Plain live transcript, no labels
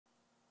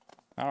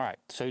All right,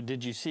 so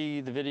did you see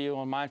the video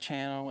on my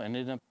channel and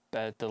end up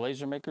at the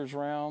Laser Maker's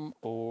Realm,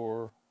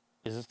 or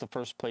is this the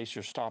first place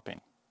you're stopping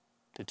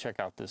to check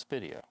out this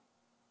video?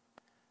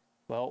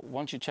 Well,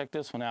 once you check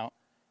this one out,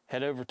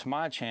 head over to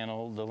my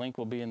channel. The link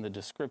will be in the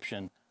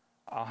description.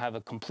 I'll have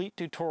a complete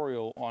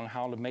tutorial on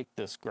how to make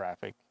this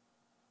graphic.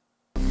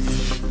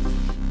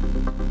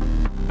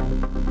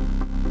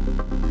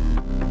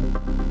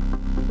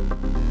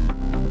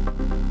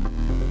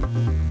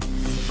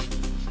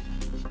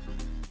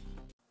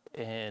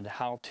 And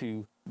how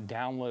to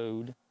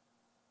download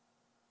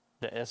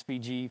the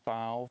SVG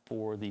file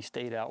for the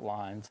state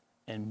outlines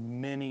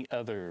and many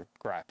other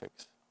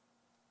graphics.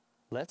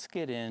 Let's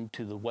get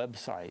into the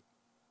website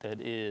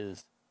that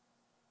is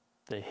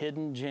the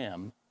hidden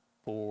gem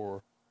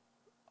for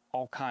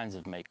all kinds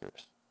of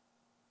makers.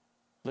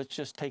 Let's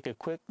just take a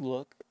quick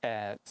look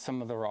at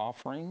some of their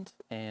offerings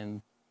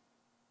and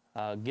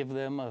give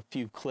them a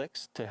few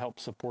clicks to help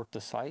support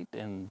the site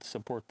and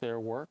support their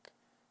work.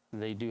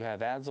 They do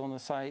have ads on the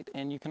site,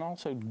 and you can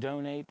also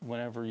donate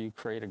whenever you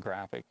create a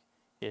graphic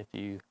if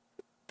you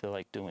feel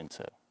like doing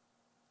so.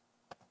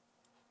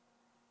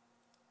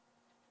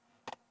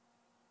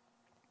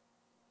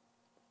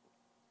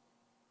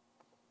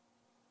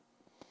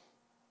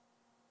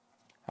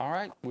 All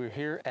right, we're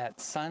here at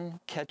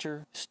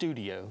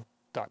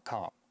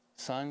suncatcherstudio.com.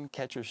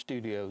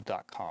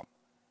 Suncatcherstudio.com.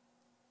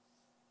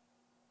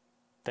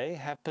 They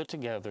have put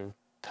together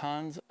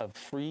tons of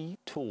free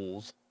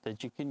tools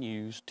that you can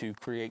use to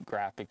create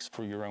graphics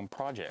for your own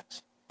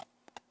projects.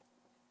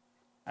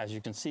 As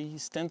you can see,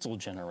 stencil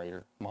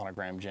generator,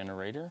 monogram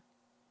generator,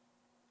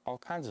 all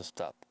kinds of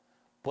stuff.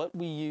 What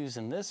we use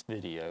in this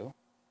video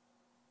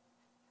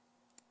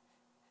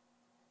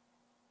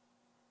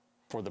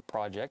for the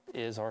project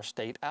is our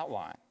state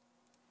outline.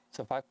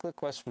 So if I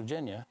click West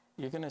Virginia,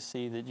 you're going to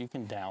see that you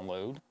can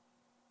download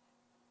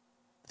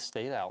the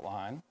state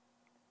outline,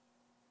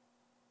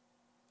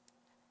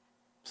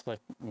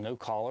 select no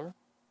color,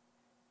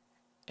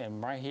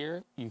 and right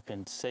here you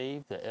can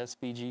save the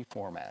SVG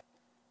format.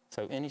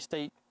 So any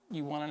state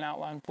you want an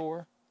outline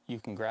for, you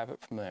can grab it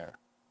from there.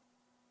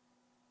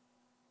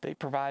 They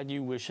provide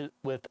you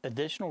with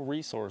additional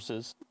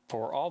resources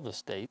for all the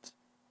states: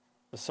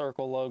 the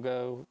circle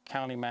logo,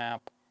 county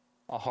map,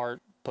 a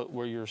heart, put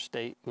where your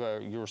state,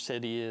 your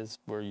city is,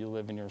 where you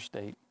live in your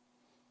state.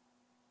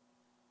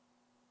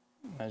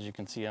 As you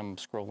can see, I'm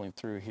scrolling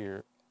through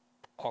here,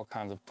 all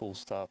kinds of cool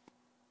stuff.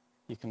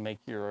 You can make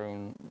your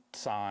own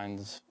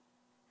signs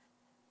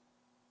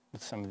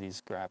with some of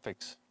these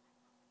graphics.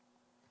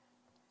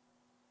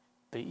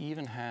 They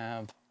even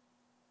have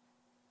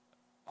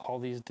all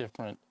these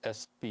different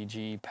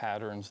SVG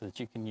patterns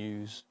that you can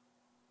use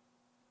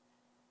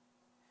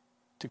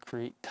to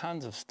create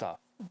tons of stuff.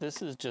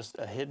 This is just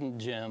a hidden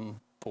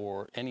gem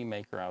for any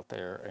maker out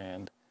there,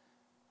 and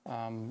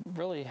I'm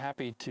really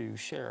happy to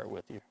share it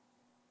with you.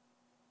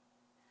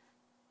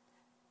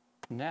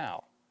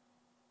 Now,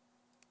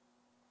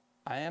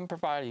 I am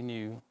providing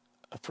you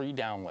a free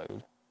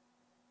download.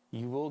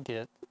 You will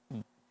get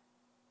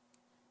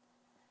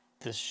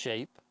this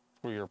shape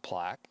for your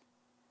plaque,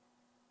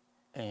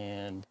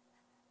 and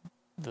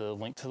the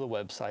link to the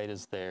website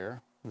is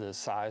there. The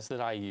size that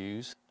I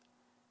use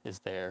is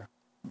there.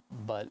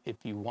 But if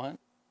you want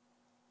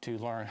to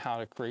learn how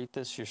to create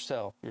this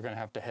yourself, you're going to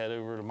have to head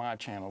over to my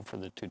channel for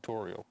the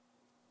tutorial.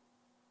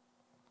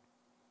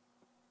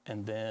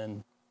 And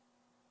then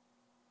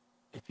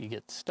if you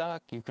get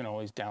stuck, you can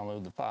always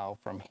download the file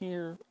from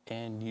here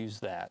and use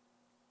that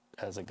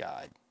as a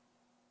guide.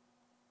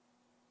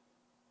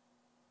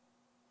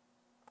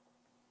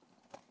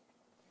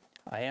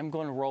 I am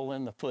going to roll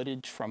in the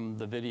footage from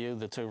the video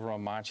that's over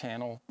on my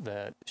channel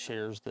that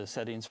shares the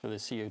settings for the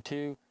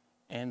CO2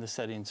 and the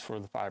settings for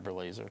the fiber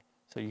laser.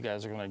 So you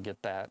guys are going to get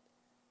that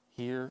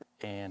here,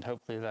 and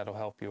hopefully that'll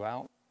help you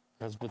out.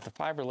 Because with the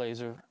fiber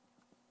laser,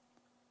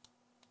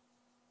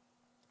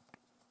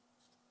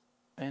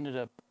 I ended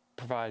up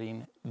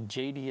providing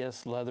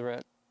JDS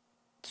leatherette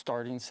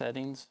starting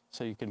settings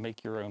so you can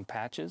make your own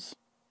patches.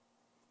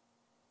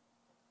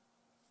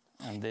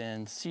 And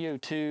then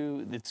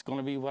CO2, it's going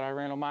to be what I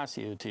ran on my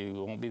CO2. It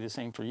won't be the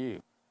same for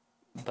you,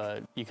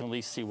 but you can at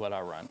least see what I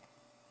run.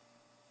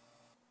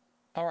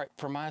 All right,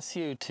 for my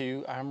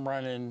CO2, I'm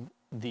running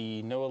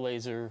the Noah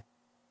Laser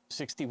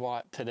 60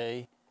 watt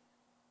today,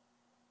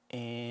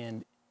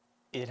 and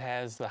it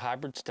has the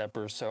hybrid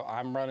stepper, so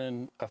I'm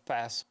running a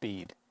fast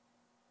speed,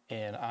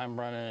 and I'm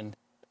running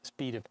a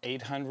speed of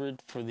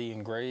 800 for the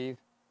engrave,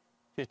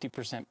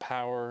 50%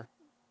 power,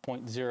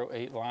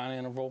 0.08 line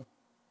interval.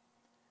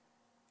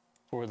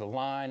 For the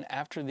line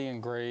after the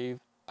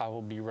engrave, I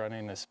will be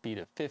running a speed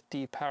of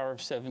 50, power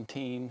of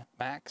 17,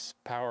 max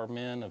power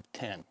min of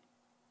 10.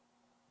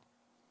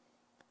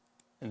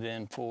 And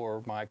then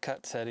for my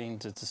cut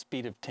settings, it's a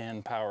speed of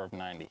 10, power of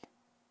 90.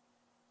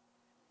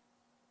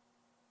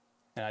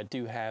 And I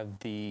do have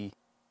the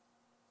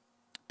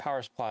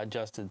power supply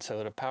adjusted,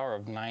 so at a power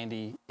of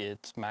 90,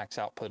 its max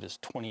output is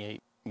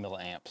 28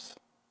 milliamps.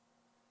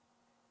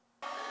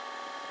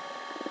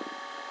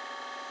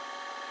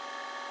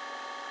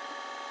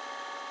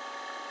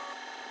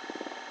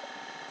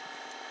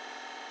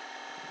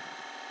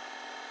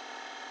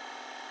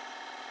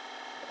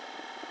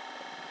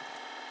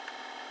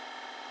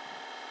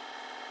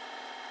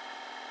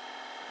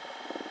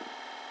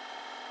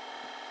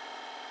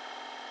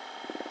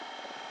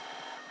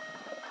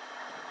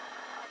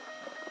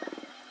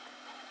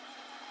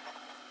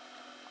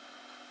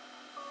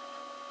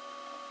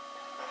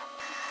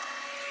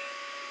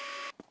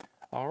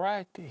 All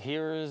right,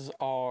 here is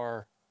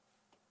our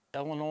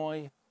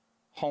Illinois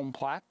home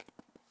plaque,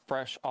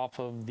 fresh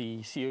off of the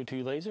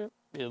CO2 laser.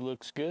 It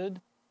looks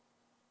good.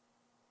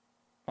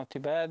 Not too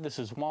bad. This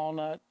is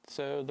walnut,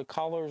 so the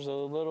color's a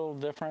little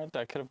different.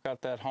 I could have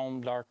got that home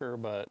darker,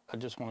 but I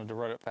just wanted to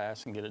run it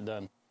fast and get it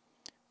done.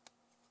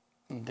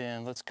 And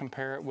then let's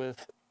compare it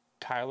with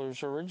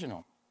Tyler's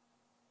original.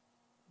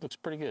 Looks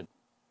pretty good.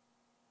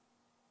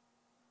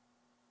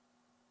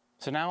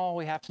 So now all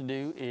we have to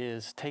do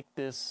is take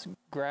this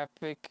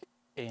graphic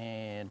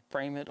and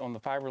frame it on the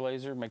fiber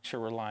laser, make sure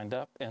we're lined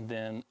up, and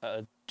then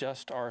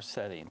adjust our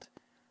settings.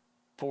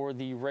 For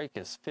the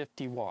Rakis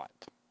 50 watt,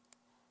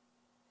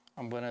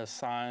 I'm going to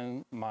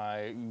assign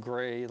my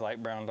gray,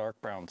 light brown, dark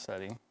brown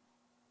setting.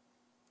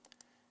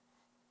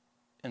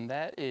 And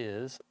that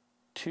is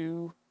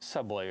 2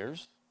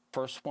 sublayers.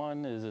 First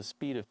one is a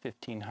speed of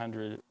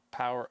 1500,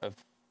 power of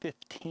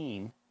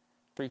 15,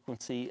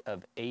 frequency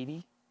of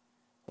 80,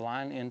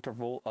 line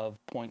interval of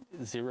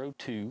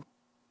 0.02.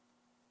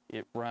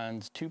 It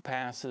runs 2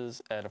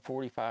 passes at a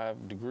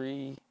 45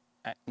 degree,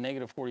 at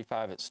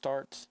 -45 it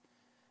starts.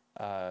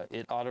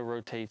 It auto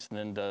rotates and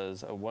then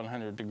does a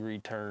 100 degree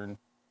turn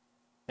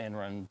and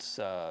runs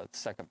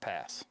second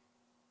pass.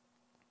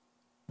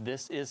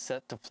 This is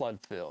set to flood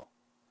fill.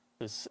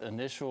 This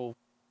initial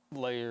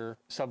layer,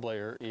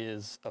 sublayer,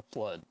 is a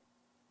flood.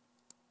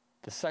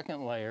 The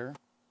second layer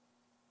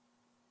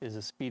is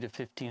a speed of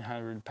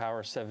 1500,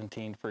 power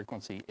 17,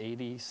 frequency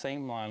 80,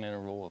 same line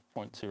interval of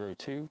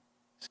 0.02,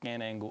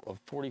 scan angle of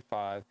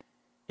 45.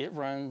 It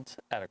runs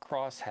at a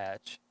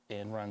crosshatch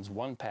and runs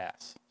 1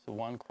 pass, so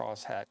 1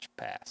 crosshatch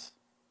pass.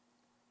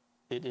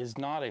 It is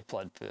not a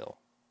flood fill,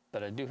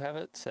 but I do have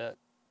it set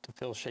to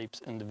fill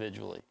shapes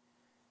individually.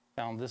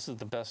 Found this is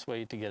the best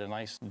way to get a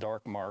nice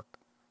dark mark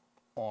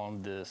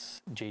on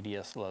this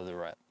JDS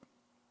leatherette.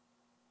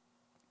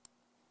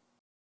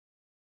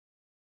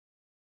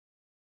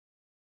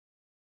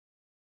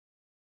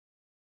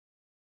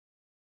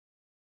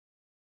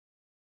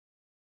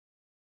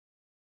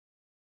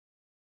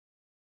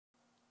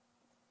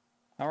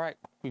 All right,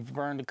 we've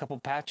burned a couple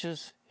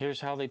patches.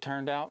 Here's how they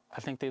turned out. I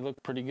think they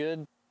look pretty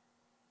good.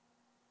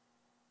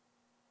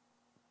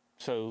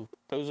 So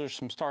those are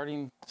some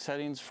starting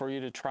settings for you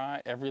to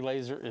try. Every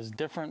laser is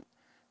different.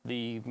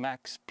 The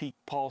max peak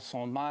pulse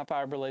on my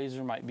fiber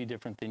laser might be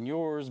different than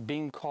yours.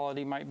 Beam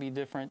quality might be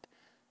different.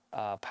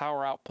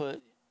 Power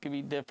output could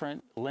be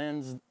different.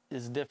 Lens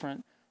is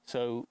different.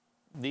 So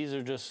these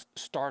are just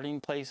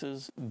starting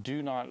places.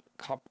 Do not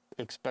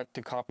expect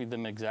to copy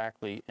them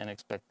exactly and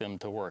expect them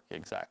to work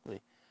exactly.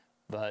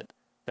 But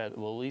that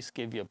will at least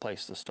give you a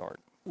place to start.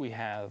 We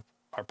have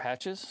our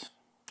patches,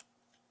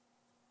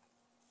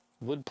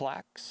 wood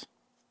plaques,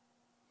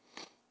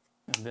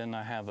 and then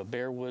I have a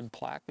bare wood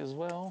plaque as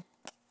well.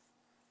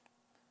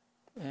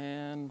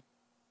 And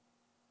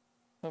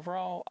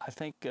overall, I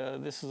think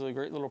this is a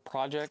great little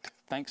project.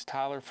 Thanks,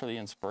 Tyler, for the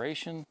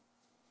inspiration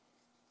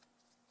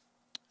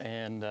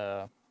and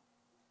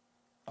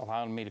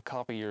allowing me to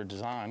copy your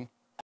design.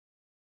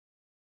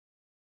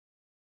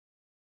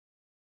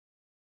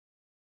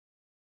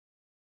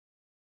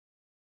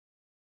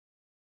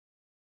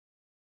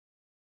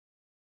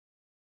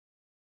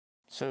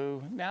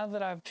 So now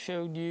that I've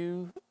showed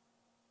you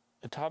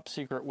a top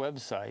secret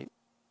website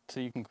so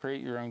you can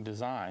create your own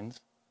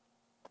designs,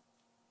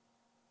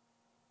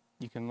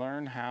 you can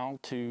learn how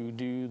to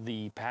do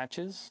the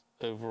patches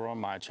over on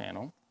my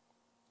channel.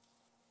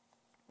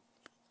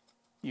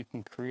 You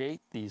can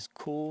create these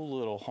cool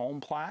little home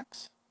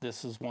plaques.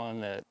 This is one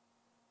that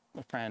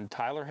my friend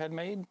Tyler had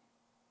made.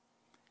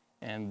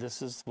 And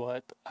this is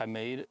what I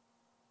made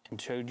and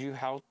showed you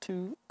how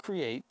to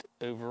create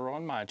over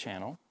on my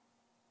channel.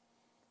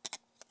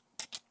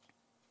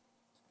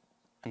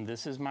 And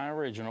this is my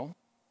original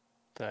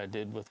that I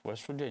did with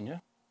West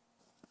Virginia.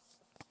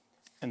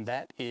 And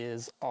that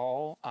is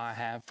all I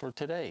have for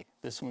today.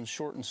 This one's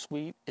short and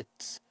sweet.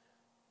 It's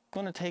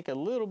going to take a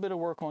little bit of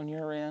work on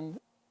your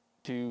end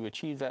to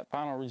achieve that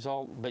final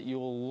result, but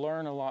you'll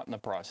learn a lot in the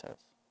process.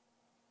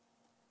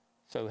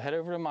 So head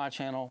over to my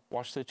channel,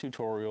 watch the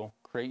tutorial,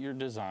 create your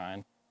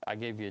design. I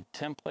gave you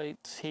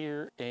templates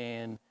here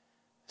and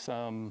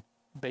some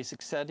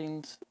basic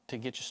settings to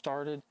get you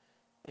started.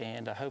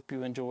 And I hope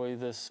you enjoy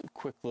this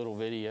quick little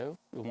video.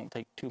 It won't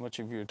take too much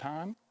of your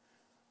time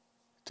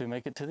to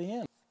make it to the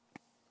end.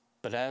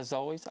 But as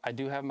always, I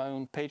do have my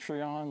own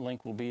Patreon.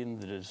 Link will be in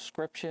the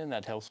description.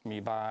 That helps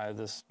me buy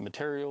this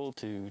material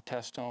to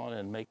test on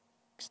and make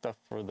stuff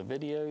for the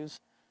videos.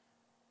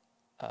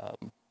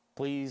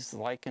 Please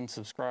like and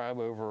subscribe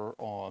over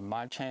on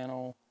my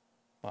channel.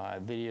 My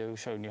video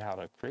showing you how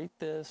to create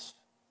this.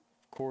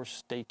 Of course,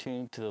 stay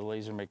tuned to the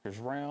Laser Maker's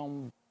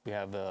Realm. We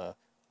have a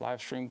live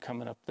stream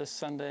coming up this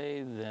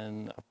Sunday,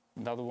 then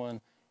another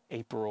one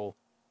April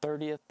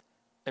 30th.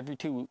 Every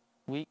 2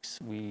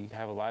 weeks we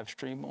have a live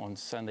stream on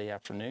Sunday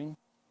afternoon.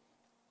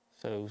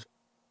 So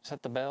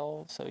set the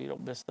bell so you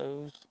don't miss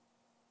those.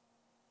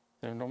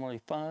 They're normally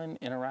fun,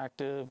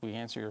 interactive. We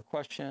answer your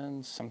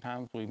questions.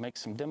 Sometimes we make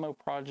some demo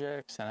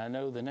projects. And I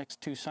know the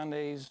next 2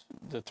 Sundays,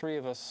 the 3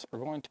 of us are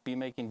going to be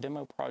making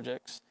demo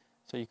projects,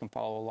 so you can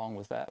follow along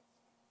with that.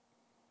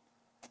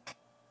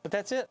 But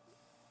that's it.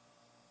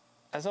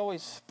 As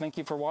always, thank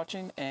you for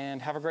watching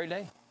and have a great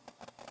day.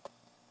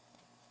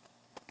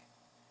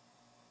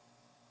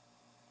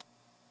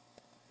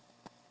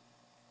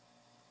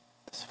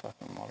 This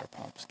fucking water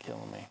pump's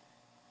killing me.